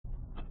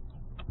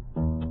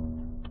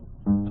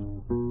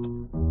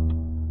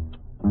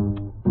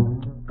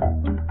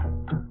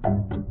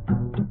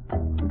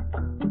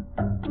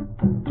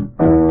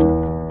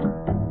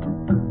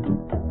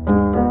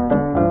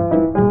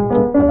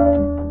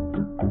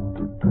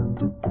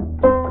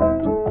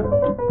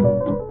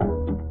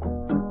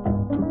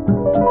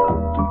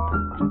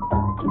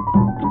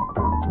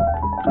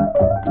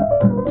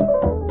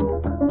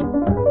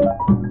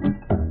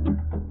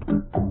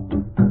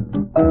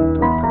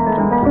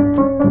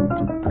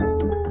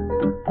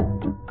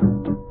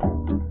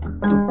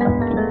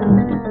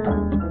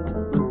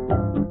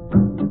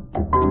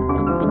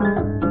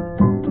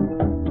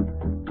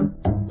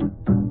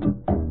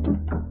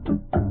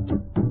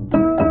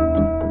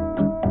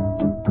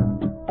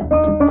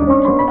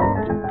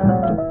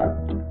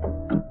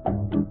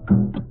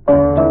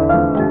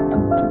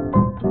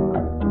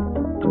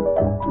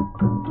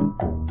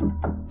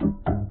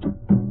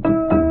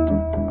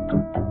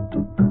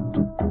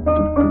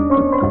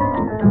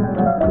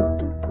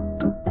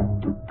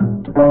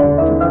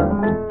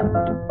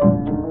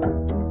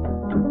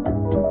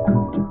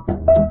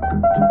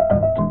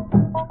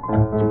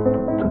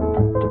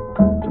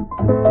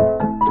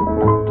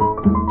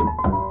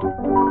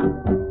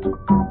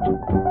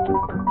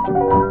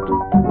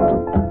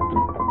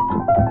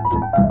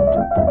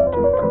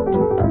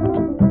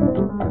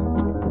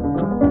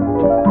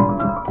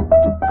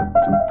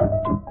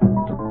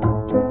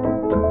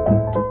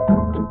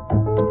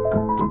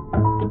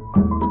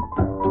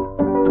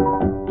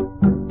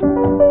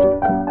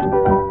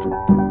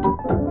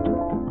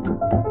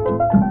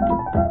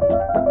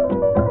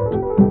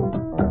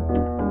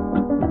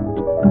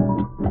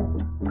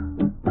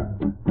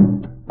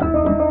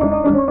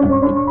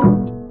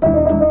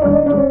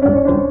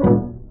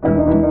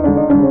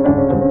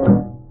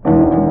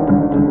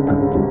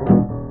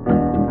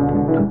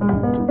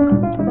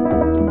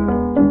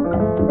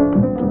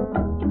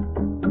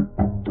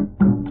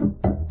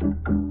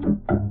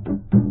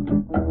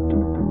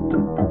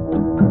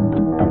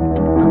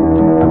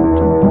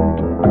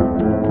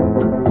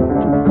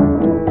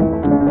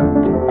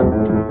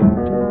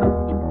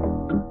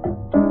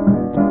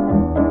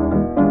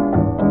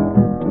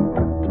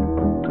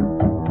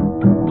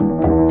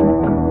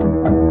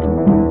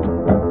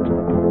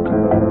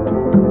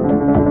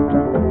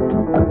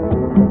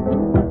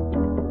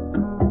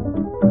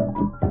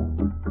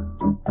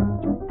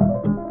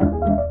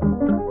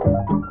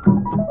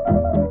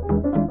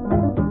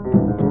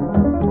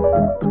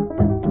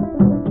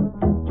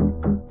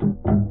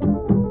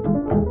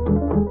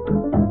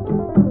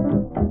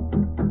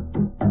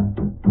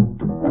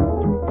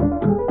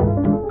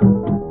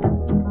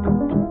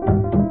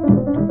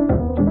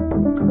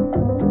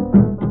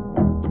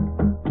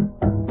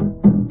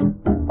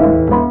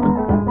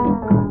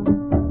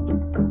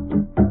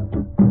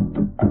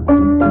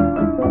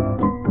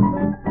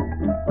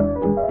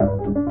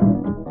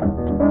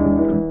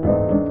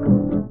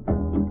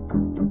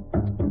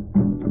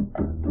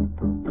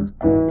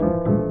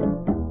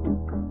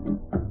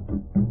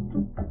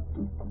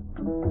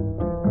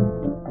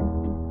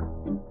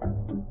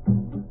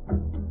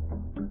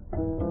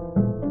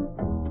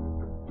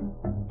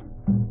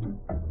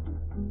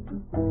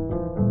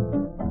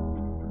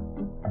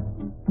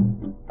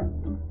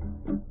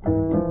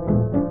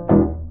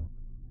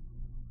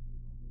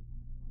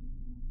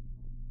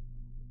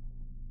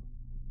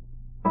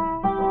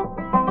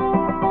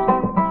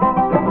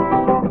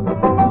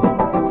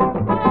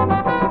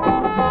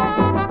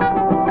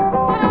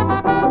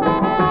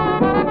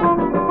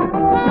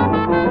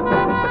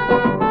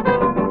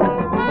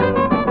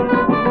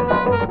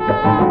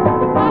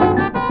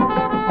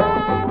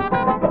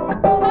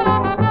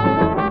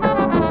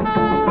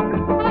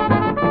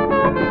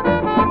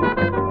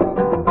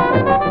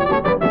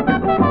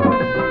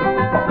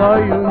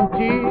Soy un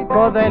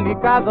chico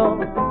delicado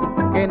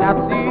que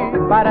nací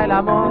para el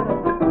amor.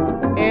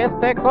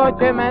 Este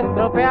coche me ha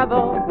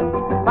estropeado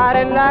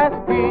para en la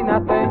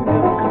esquina,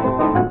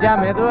 señor. Ya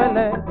me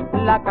duele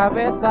la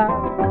cabeza,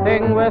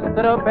 tengo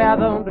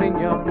estropeado un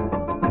riñón.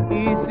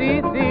 Y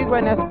si sigo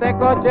en este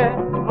coche,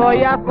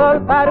 voy a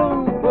soltar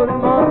un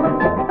pulmón.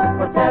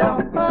 Cochero,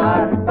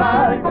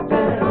 para,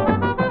 cochero.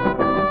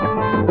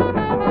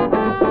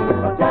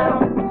 Cochero,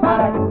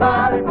 para,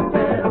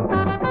 cochero.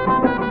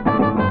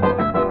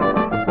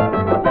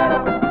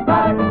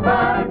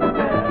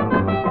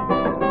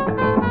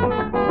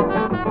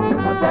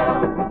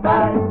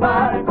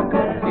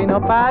 Si no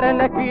para en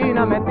la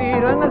esquina me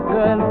tiro en el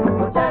suelo.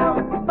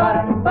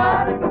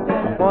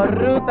 Por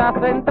ruta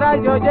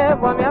central yo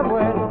llevo a mi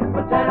abuelo.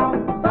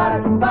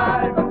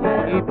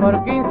 Y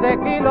por 15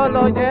 kilos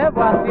lo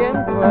llevo a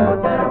Cienfuegos.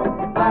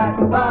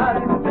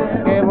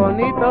 Qué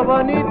bonito,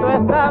 bonito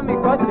está mi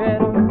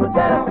cochero.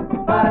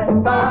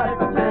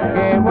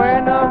 Qué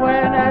bueno,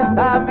 buena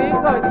está mi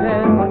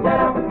cochero.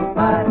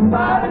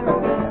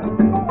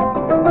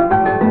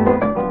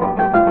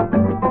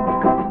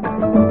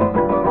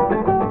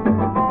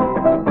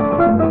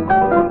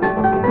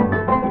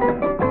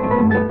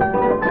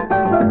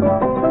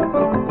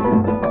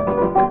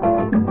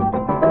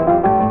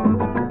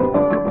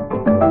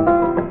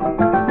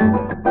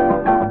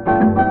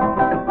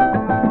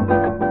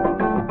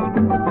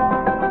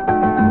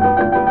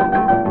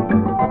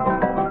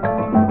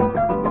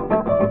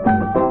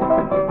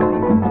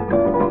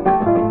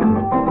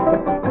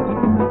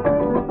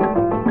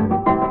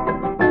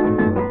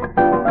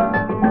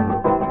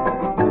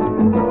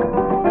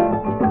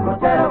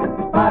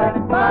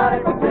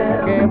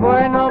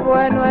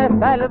 Bueno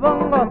está el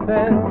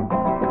bongocero.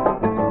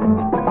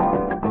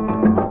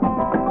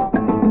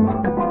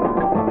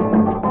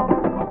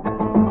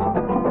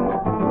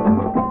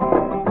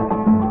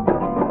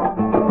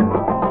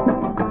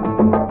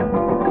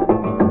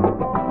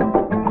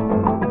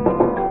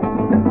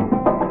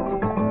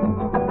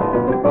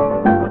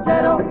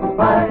 Cochero,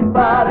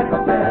 pare,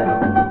 cochero.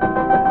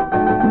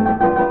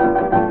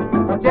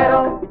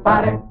 Cochero,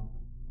 pare.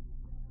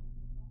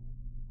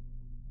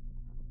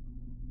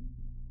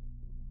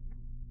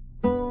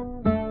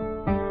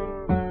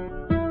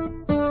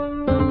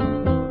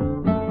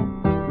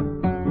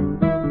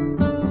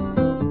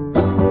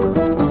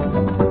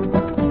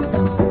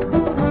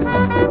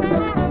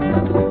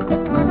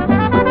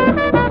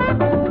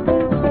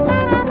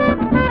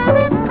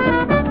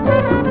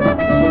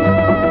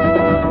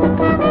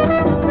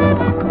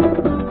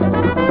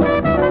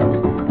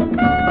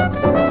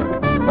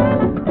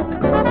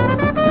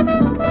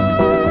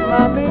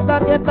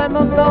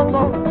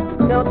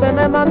 Que usted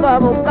me mandó a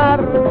buscar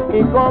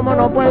y como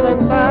no puedo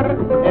entrar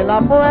en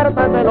la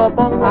puerta te lo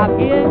pongo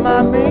aquí,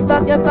 mamita,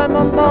 aquí está el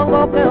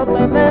mondongo que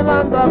usted me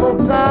mandó a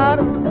buscar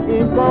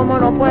y como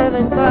no puedo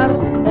entrar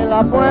en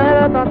la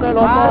puerta te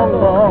lo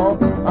pongo.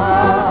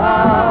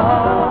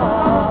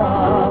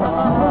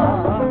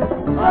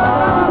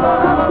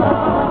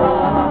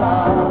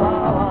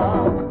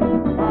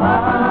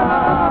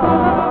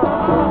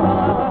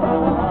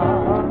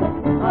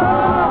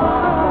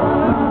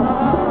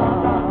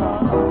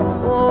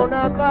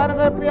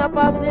 Fui a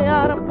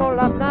pasear por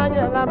las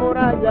calles, la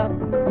muralla,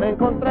 me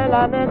encontré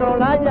la negra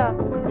Olaya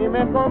y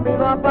me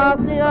convidó a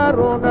pasear.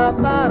 Una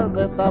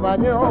tarde estaba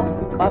yo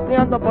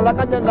paseando por la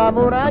calle, la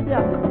muralla,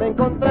 me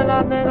encontré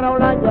la negra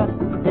Olaya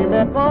y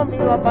me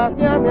convidó a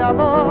pasear, mi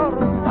amor.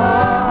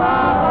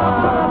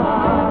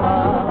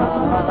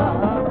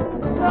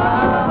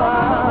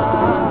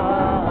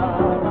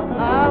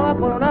 Agua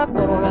por una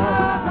corona,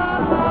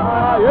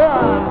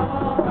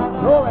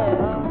 nube.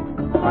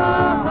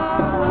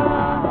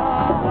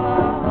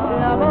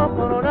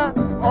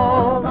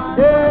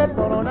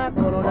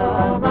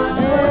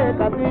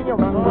 Castillo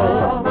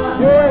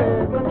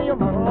Manuel, Castillo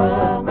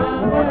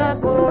Manuel,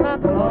 corona,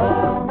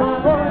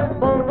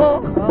 bongo,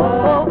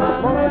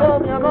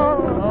 mi amor,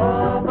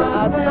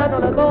 a ti no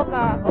le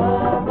toca.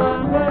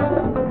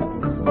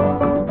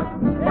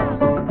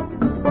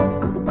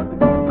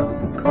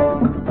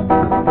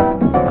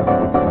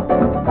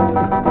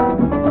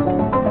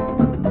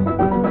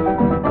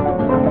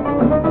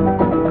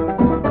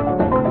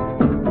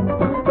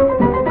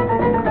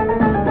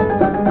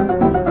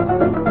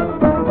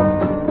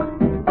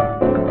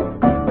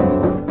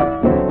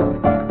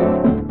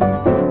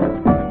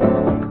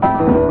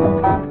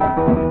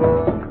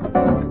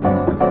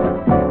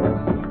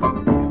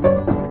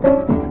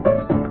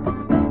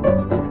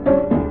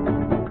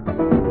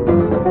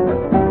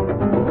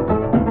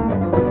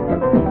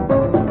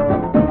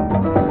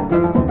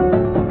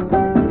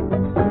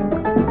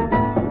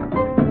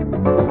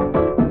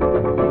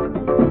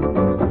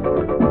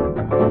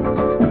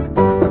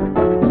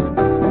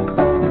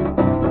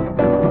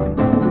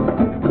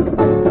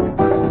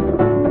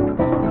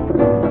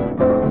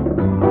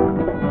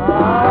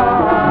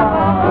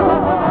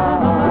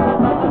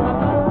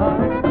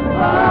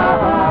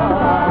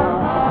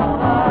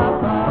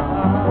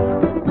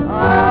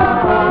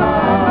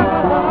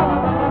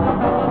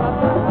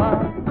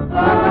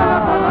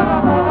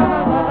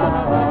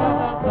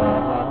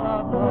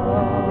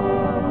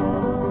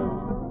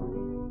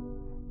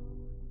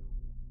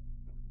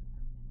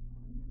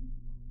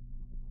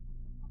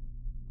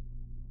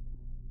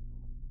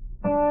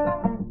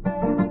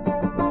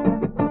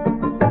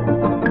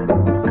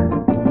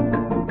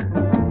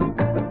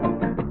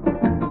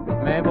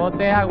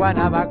 boté a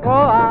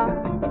Guanabacoa,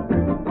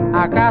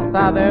 a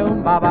casa de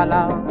un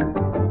babalao,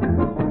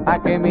 a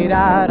que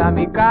mirara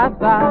mi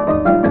casa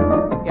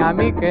y a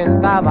mí que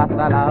estaba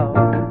salado.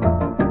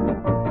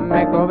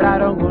 Me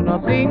cobraron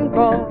unos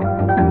 5,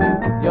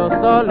 yo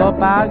solo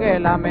pagué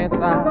la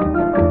mesa.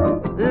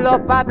 Los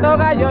patos,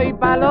 gallo y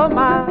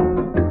paloma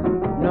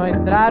no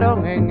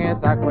entraron en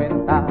esa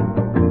cuenta.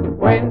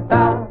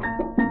 Cuento,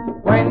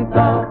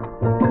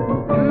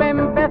 me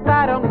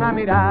empezaron a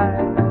mirar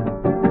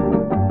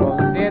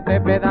con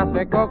 7 pedazos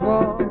de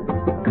coco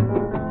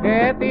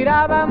que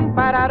tiraban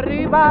para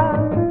arriba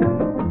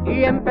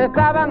y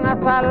empezaban a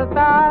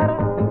saltar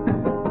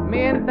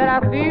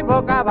mientras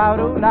iba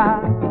cabarula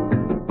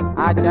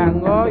a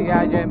Chango y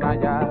a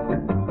Yemayá.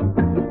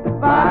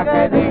 Pa'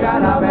 que diga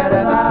la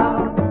verdad,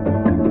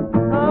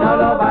 no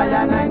lo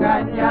vayan a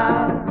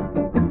engañar.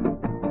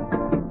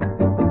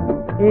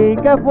 ¿Y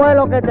qué fue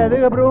lo que te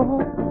digo, brujo?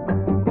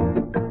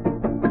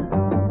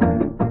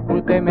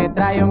 Usted me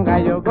trae un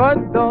gallo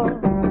gordo,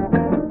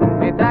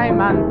 me trae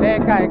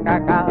manteca de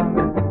cacao,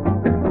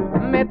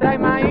 me trae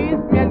maíz,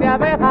 miel de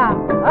abeja,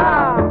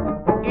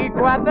 y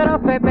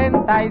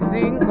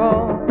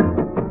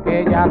 4.75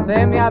 que ya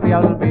se me había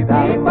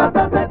olvidado. Y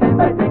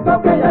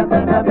 4.75 que ya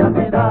se me había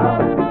olvidado.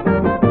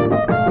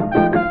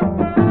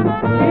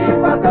 Y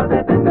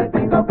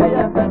 4.75 que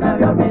ya se me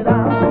había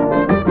olvidado.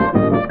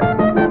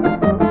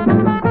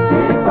 Y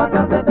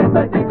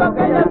 4.75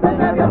 que ya se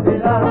me había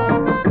olvidado.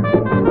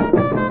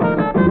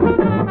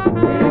 Y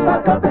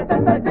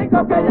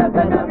 4.75 que ya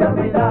se me había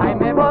olvidado. Ay,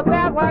 me boté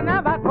a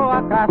Guanabacoa,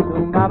 acaso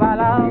un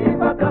babalao. Y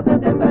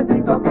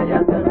 4.75 que ya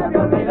se me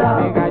había olvidado.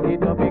 Mi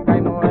gallito pica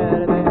y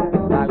muerde,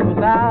 la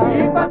gustada.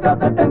 Y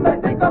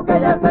 4.75 que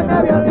ya se me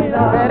había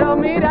olvidado. Pero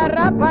mira,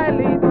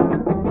 Rafaelito,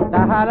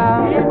 está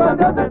jalado. Y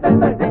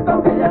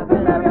 4.75 que ya se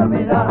me había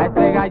olvidado. A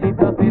este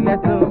gallito si le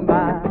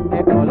zumba,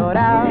 es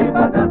colorado. Y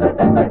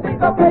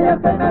 4.75 que ya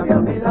se me había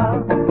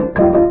olvidado.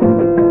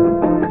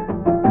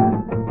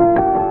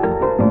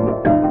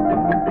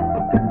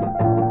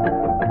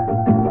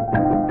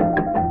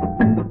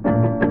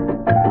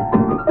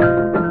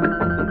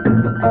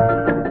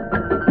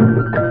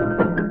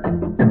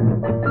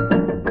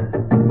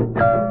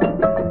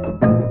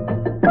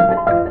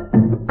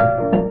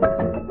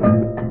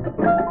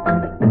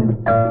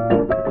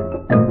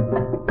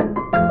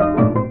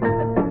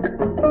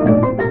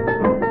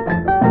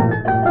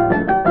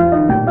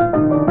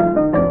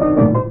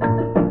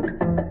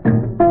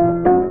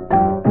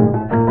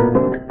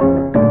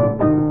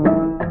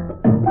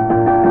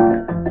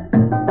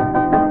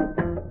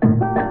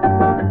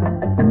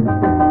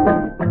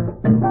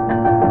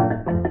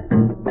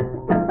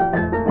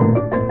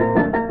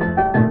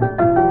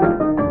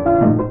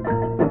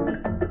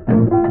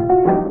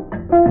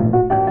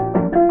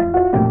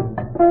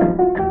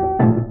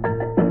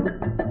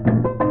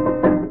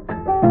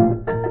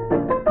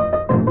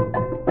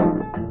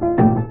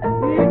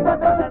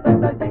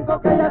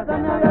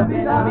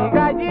 Mi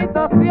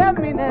gallito si es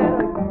minero,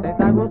 te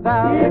está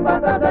gustando. Y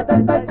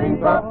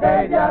 4.75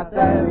 que ya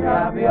se me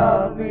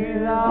había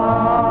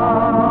olvidado.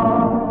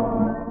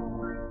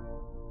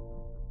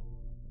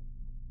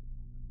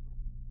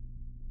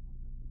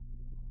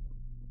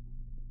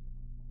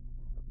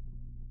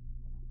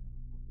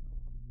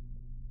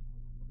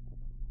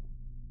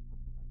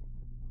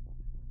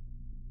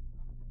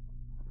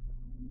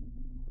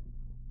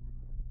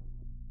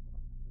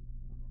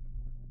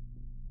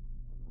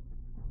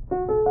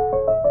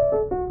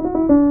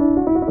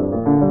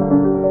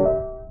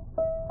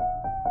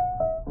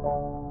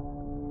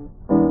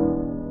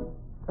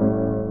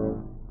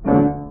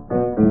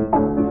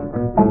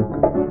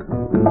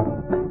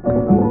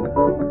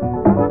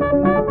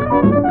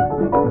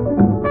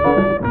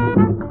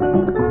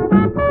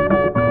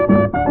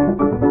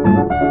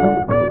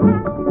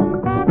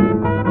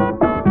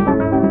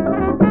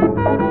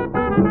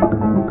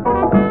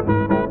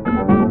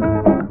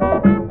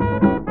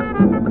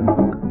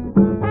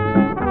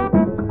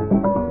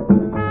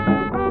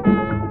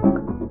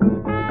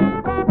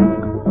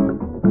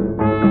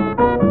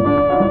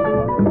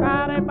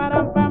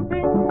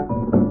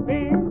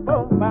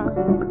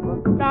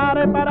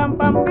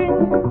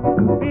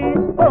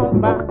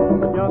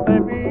 Yo te he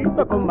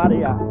visto con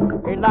María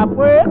en la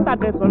puerta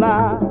de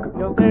solar.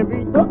 Yo te he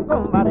visto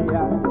con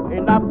María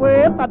en la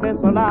puerta de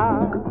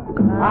solar.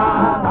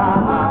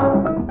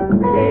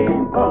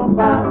 Pim, pom,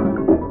 pam.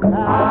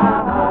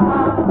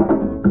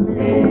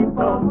 Pim,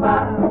 pom,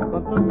 pam.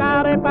 Con tu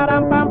cara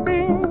param, pam,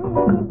 pim,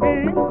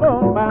 pim,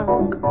 pom, pam.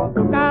 Con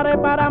tu cara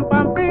param,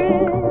 pam,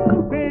 pim,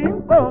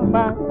 pim, pom,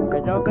 pam.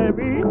 Que yo te he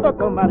visto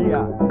con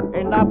María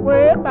en la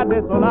puerta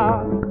de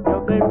solar. Yo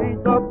te he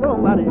visto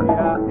con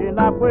María en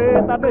la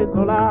puerta de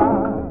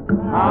solar.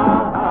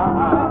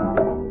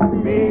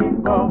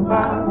 Pim, pom,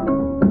 pam.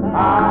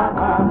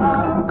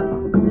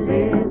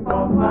 Pim,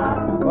 pom,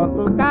 pam. Con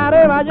tu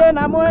cara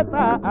ballena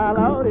muerta a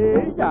la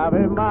orilla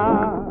del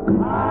mar.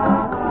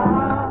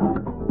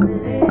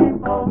 Pim,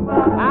 pom,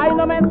 pam. Ay,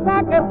 no me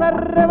saques el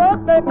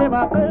rebote que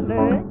va a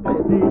tener que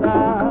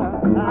tirar.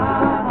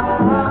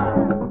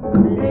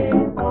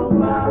 Pim, pom,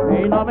 pam. Y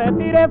no me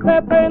tires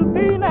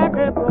serpentina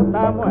que tú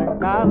estamos en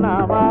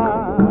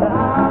carnaval.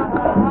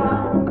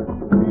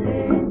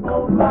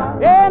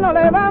 Que no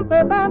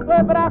levante tanto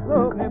el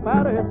brazo que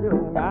parece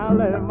un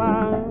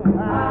alemán.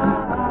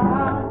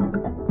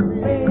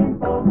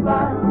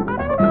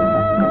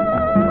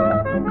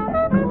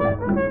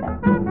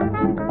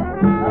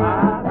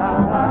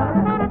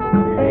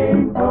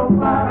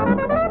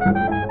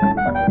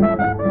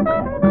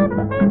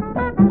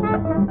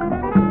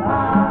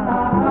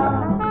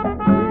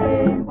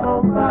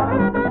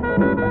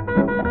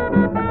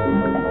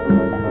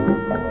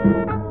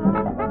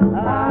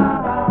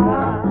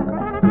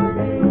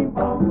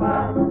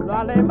 Los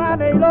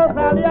alemanes y los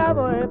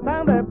aliados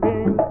están de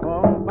ping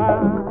pong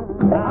pan.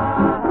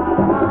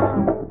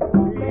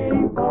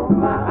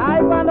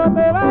 Ay, cuando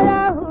te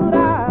vayas a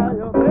jurar,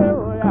 yo te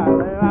voy a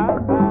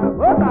levantar.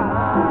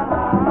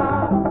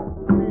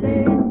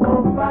 Ping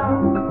pong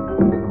pan.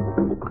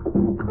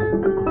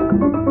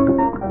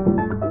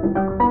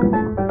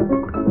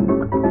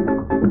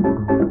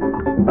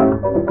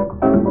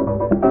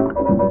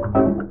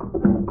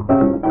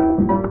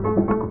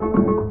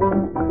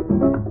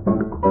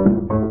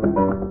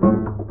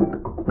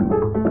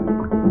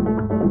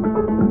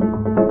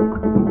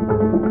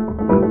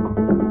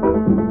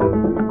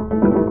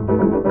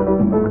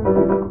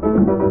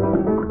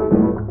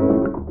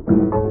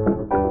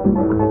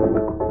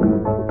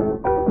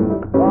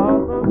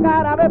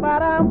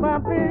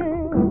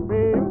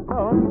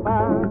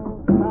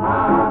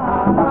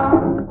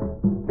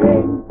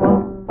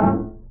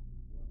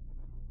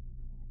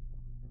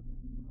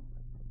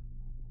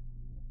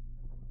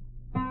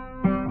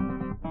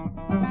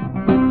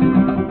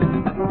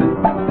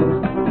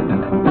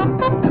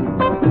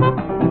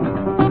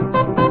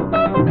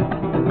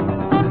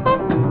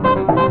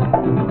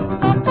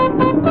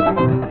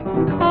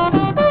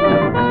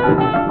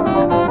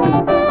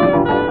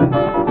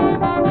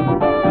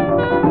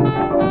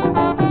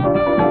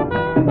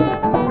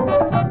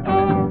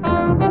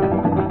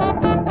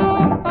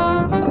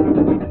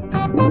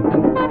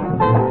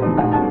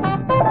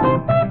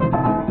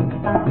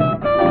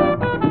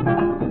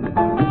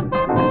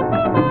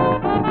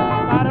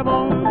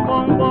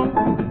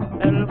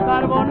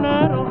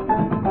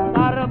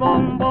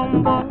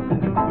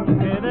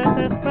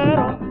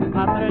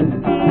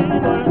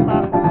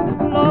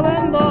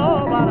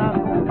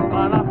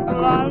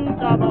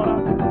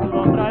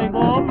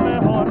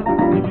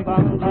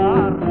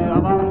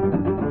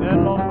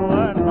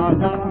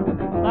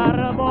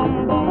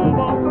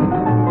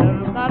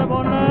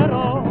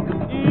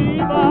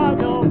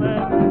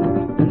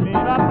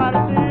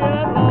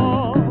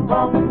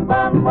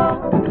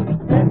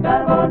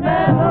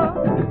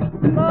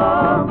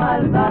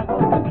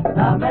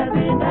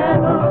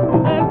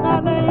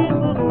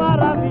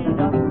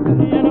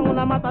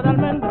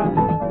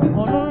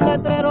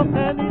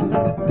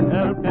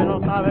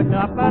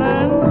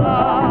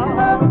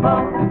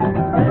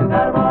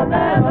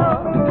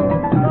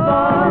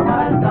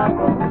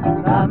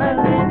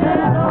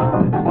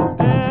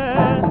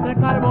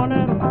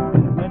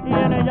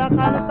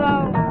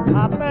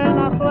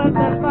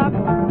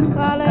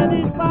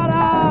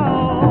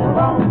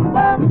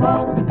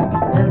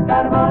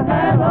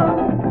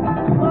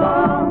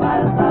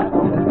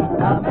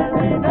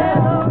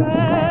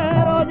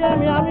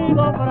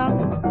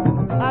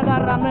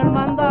 Agárrame el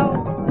mandado,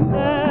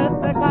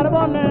 este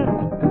carbonero.